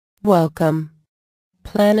Welcome.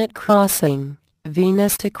 Planet crossing,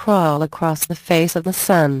 Venus to crawl across the face of the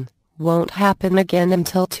Sun, won't happen again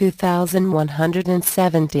until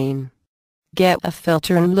 2117. Get a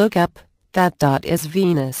filter and look up, that dot is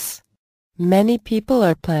Venus. Many people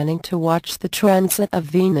are planning to watch the transit of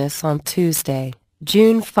Venus on Tuesday,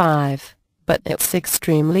 June 5, but it's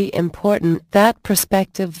extremely important that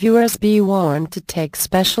prospective viewers be warned to take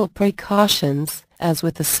special precautions, as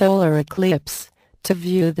with the solar eclipse, to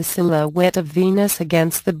view the silhouette of Venus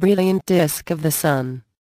against the brilliant disk of the Sun.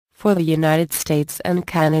 For the United States and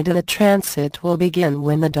Canada, the transit will begin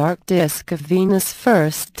when the dark disk of Venus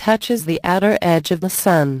first touches the outer edge of the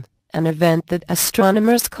Sun, an event that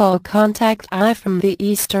astronomers call contact eye. From the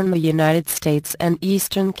eastern United States and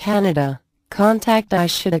eastern Canada, contact eye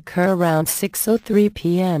should occur around 6:03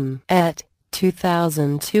 p.m. at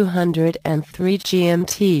 2203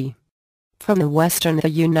 GMT. From the western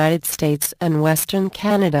United States and western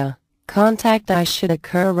Canada, contact eye should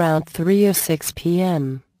occur around 3:06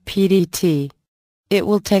 p.m. PDT. It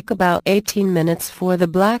will take about 18 minutes for the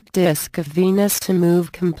black disk of Venus to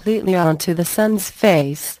move completely onto the Sun's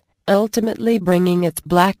face, ultimately bringing its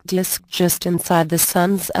black disk just inside the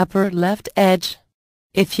Sun's upper left edge.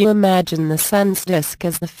 If you imagine the Sun's disk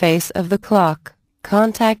as the face of the clock,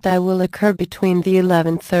 contact eye will occur between the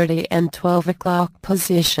 11:30 and 12 o'clock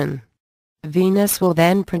position. Venus will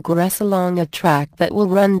then progress along a track that will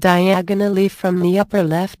run diagonally from the upper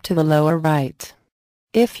left to the lower right.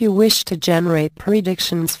 If you wish to generate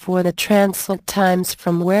predictions for the transit times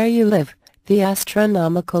from where you live, the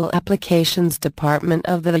Astronomical Applications Department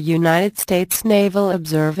of the United States Naval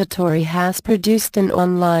Observatory has produced an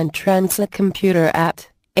online transit computer at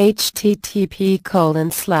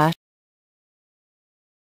http://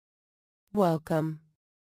 Welcome.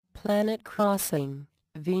 Planet crossing,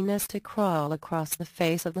 Venus to crawl across the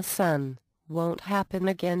face of the Sun, won't happen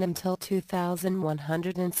again until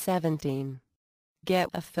 2117. Get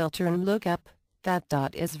a filter and look up, that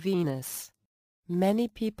dot is Venus. Many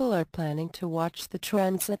people are planning to watch the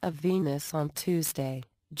transit of Venus on Tuesday,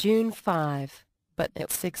 June 5, but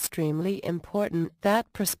it's extremely important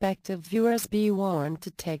that prospective viewers be warned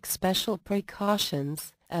to take special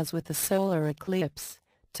precautions, as with the solar eclipse,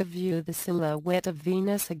 to view the silhouette of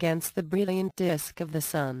Venus against the brilliant disk of the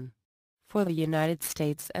Sun. For the United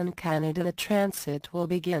States and Canada, the transit will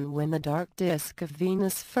begin when the dark disk of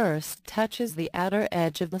Venus first touches the outer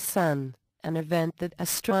edge of the Sun, an event that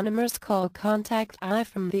astronomers call contact eye.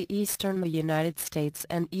 From the eastern United States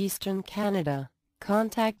and eastern Canada,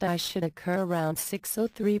 contact eye should occur around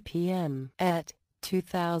 6:03 p.m. at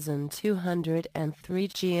 2203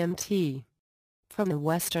 GMT. From the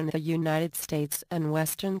western United States and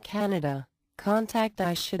western Canada, contact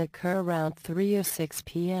eye should occur around 3:06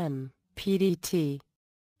 p.m. PDT.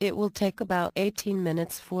 It will take about 18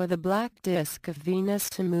 minutes for the black disk of Venus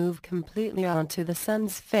to move completely onto the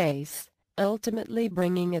Sun's face, ultimately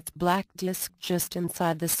bringing its black disk just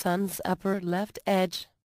inside the Sun's upper left edge.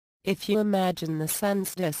 If you imagine the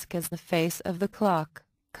Sun's disk as the face of the clock,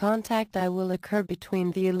 contact eye will occur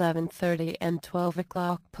between the 11:30 and 12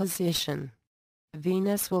 o'clock position.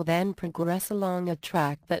 Venus will then progress along a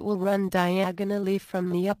track that will run diagonally from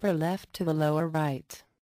the upper left to the lower right.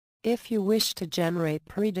 If you wish to generate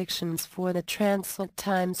predictions for the transit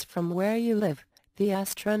times from where you live, the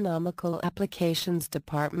Astronomical Applications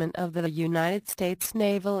Department of the United States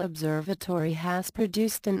Naval Observatory has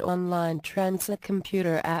produced an online transit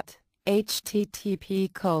computer at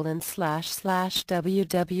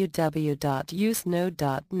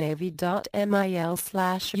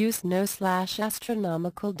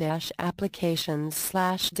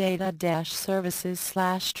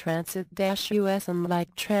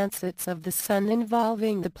Unlike transits of the Sun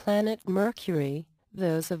involving the planet Mercury,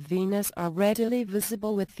 those of Venus are readily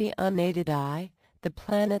visible with the unaided eye. The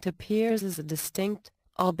planet appears as a distinct,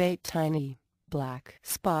 albeit tiny, black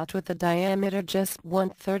spot with a diameter just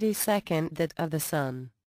 1/32 that of the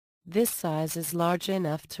Sun. This size is large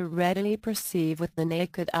enough to readily perceive with the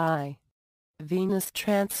naked eye. Venus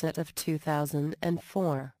transit of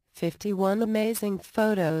 2004, 51 amazing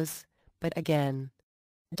photos, but again,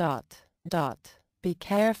 be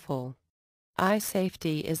careful. Eye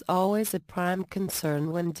safety is always a prime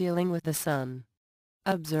concern when dealing with the Sun.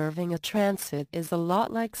 Observing a transit is a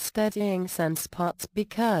lot like studying sunspots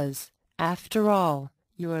because, after all,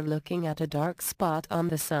 you are looking at a dark spot on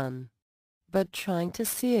the Sun. But trying to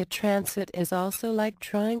see a transit is also like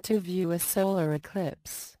trying to view a solar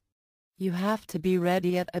eclipse. You have to be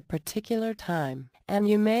ready at a particular time, and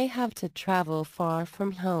you may have to travel far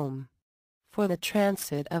from home. For the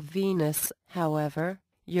transit of Venus, however,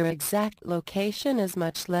 Your exact location is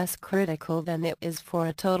much less critical than it is for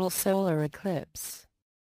a total solar eclipse.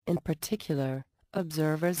 In particular,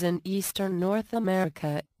 observers in eastern North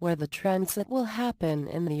America, where the transit will happen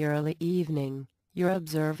in the early evening, your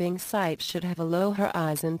observing site should have a low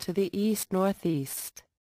horizon to the east-northeast.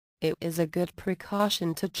 It is a good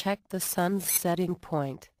precaution to check the sun's setting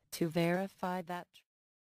point, to verify that